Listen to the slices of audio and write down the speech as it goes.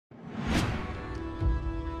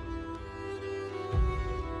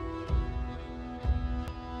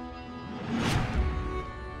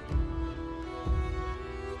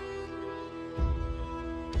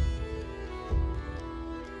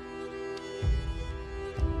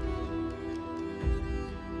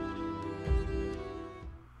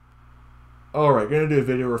Alright, going to do a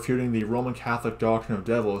video refuting the Roman Catholic doctrine of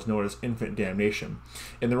devils known as infant damnation.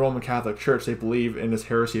 In the Roman Catholic Church, they believe in this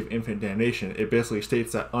heresy of infant damnation. It basically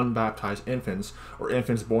states that unbaptized infants, or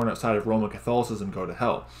infants born outside of Roman Catholicism, go to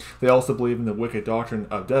hell. They also believe in the wicked doctrine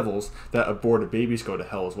of devils, that aborted babies go to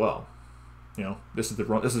hell as well. You know, this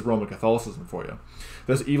is Roman Catholicism for you.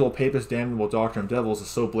 This evil papist damnable doctrine of devils is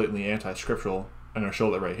so blatantly anti-scriptural, and I'll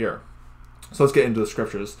show that right here. So let's get into the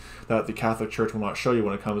scriptures that the Catholic Church will not show you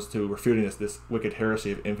when it comes to refuting this wicked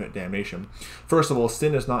heresy of infant damnation. First of all,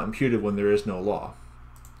 sin is not imputed when there is no law.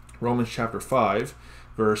 Romans chapter 5,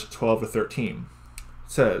 verse 12 to 13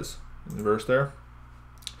 says, in the verse there,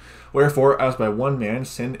 "Wherefore, as by one man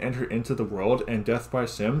sin entered into the world, and death by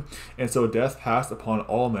sin, and so death passed upon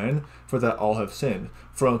all men, for that all have sinned.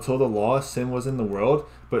 For until the law, sin was in the world,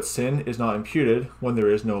 but sin is not imputed when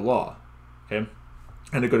there is no law." Okay.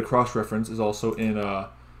 And a good cross-reference is also in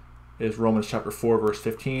is Romans chapter 4, verse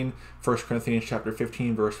 15, 1 Corinthians chapter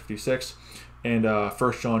 15, verse 56, and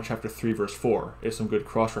 1 John chapter 3, verse 4 is some good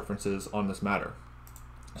cross-references on this matter.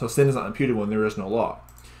 So sin is not imputed when there is no law.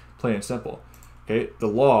 Plain and simple. Okay, the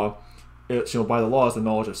law, by the law is the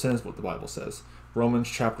knowledge of sin is what the Bible says. Romans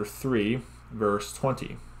chapter 3, verse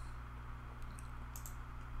 20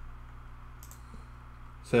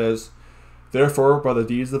 says, "Therefore, by the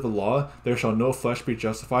deeds of the law, there shall no flesh be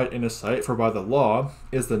justified in his sight, for by the law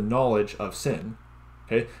is the knowledge of sin."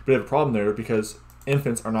 Okay, but we have a problem there because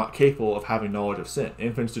infants are not capable of having knowledge of sin.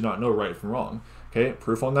 Infants do not know right from wrong. Okay,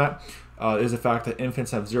 proof on that is the fact that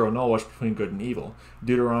infants have zero knowledge between good and evil.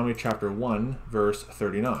 Deuteronomy chapter 1, verse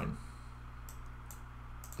 39.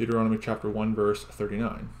 Deuteronomy chapter 1, verse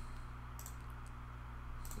 39.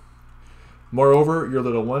 "Moreover, your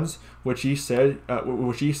little ones, which ye said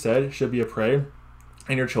should be a prey,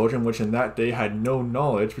 and your children, which in that day had no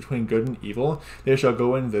knowledge between good and evil, they shall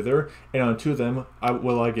go in thither, and unto them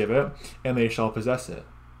will I give it, and they shall possess it."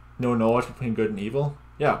 No knowledge between good and evil?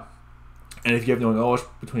 Yeah. And if you have no knowledge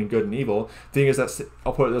between good and evil, the thing is that,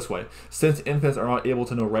 I'll put it this way, since infants are not able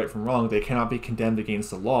to know right from wrong, they cannot be condemned against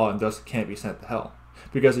the law, and thus can't be sent to hell.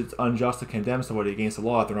 Because it's unjust to condemn somebody against the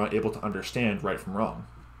law if they're not able to understand right from wrong.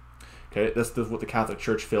 Okay, that's what the Catholic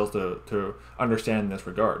Church fails to understand in this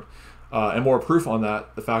regard. And more proof on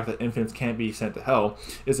that, the fact that infants can't be sent to hell,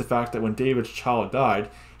 is the fact that when David's child died,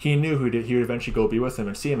 he knew he would eventually go be with him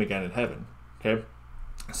and see him again in heaven. Okay,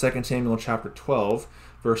 2 Samuel chapter 12,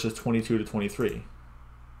 verses 22 to 23.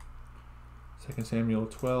 2 Samuel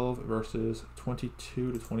 12, verses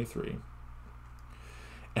 22 to 23.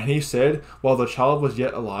 "And he said, While the child was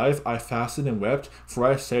yet alive, I fasted and wept, for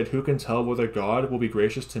I said, Who can tell whether God will be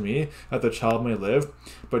gracious to me, that the child may live?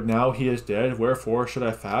 But now he is dead, wherefore should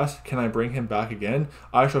I fast? Can I bring him back again?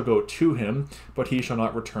 I shall go to him, but he shall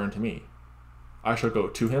not return to me." I shall go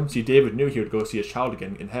to him. See, David knew he would go see his child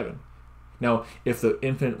again in heaven. Now, if the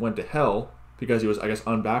infant went to hell, because he was, I guess,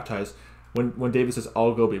 unbaptized, when David says,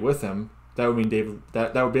 "I'll go be with him," that would mean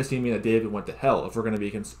that would basically mean that David went to hell, if we're going to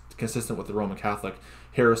be consistent with the Roman Catholic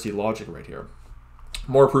heresy logic right here.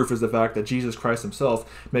 More proof is the fact that Jesus Christ himself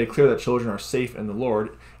made it clear that children are safe in the Lord,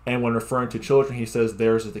 and when referring to children, he says,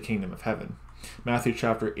 "Theirs is the kingdom of heaven." Matthew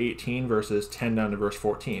chapter 18, verses 10 down to verse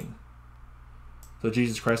 14. So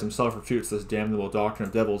Jesus Christ himself refutes this damnable doctrine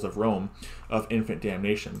of devils of Rome of infant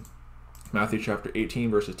damnation. Matthew chapter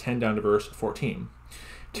 18, verses 10 down to verse 14.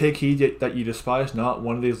 "Take heed that ye despise not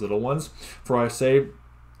one of these little ones, for I say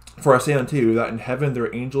unto you that in heaven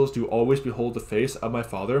their angels do always behold the face of my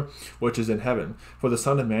Father which is in heaven. For the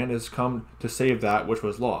Son of Man is come to save that which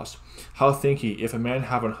was lost. How think ye, if a man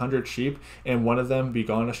have 100 sheep, and one of them be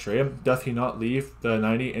gone astray, doth he not leave the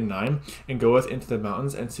 99, and goeth into the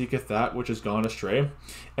mountains, and seeketh that which is gone astray?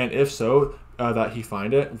 And if so, that he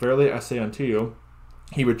find it, verily I say unto you,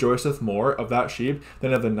 he rejoiceth more of that sheep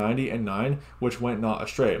than of the 99 which went not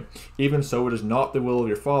astray. Even so it is not the will of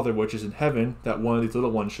your Father which is in heaven that one of these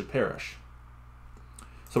little ones should perish."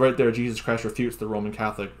 So right there, Jesus Christ refutes the Roman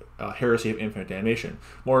Catholic heresy of infant damnation.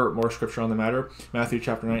 More scripture on the matter. Matthew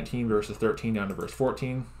chapter 19, verses 13 down to verse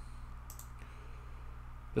 14.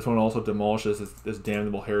 This one also demolishes this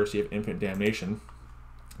damnable heresy of infant damnation.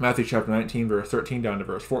 Matthew chapter 19, verse 13 down to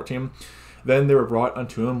verse 14. "Then there were brought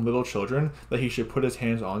unto him little children, that he should put his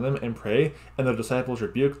hands on them and pray, and the disciples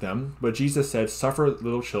rebuked them. But Jesus said, Suffer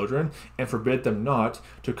little children, and forbid them not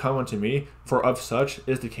to come unto me, for of such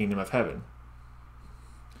is the kingdom of heaven."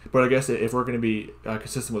 But I guess if we're going to be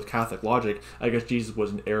consistent with Catholic logic, I guess Jesus was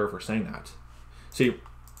in error for saying that. See,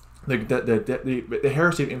 the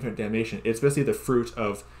heresy of infant damnation, it's basically the fruit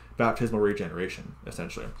of baptismal regeneration,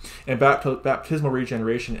 essentially. And baptismal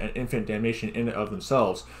regeneration and infant damnation in and of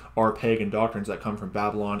themselves are pagan doctrines that come from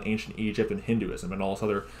Babylon, ancient Egypt, and Hinduism, and all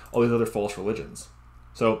these other false religions.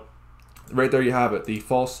 So right there you have it, the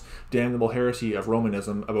false damnable heresy of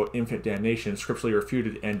Romanism about infant damnation, scripturally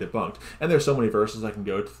refuted and debunked. And there's so many verses I can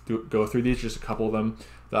go through these, just a couple of them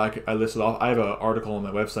that I listed off. I have an article on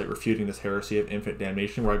my website refuting this heresy of infant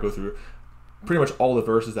damnation, where I go through pretty much all the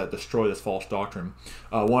verses that destroy this false doctrine,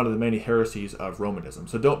 one of the many heresies of Romanism.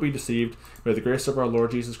 So don't be deceived. May the grace of our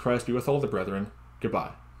Lord Jesus Christ be with all the brethren.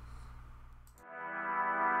 Goodbye.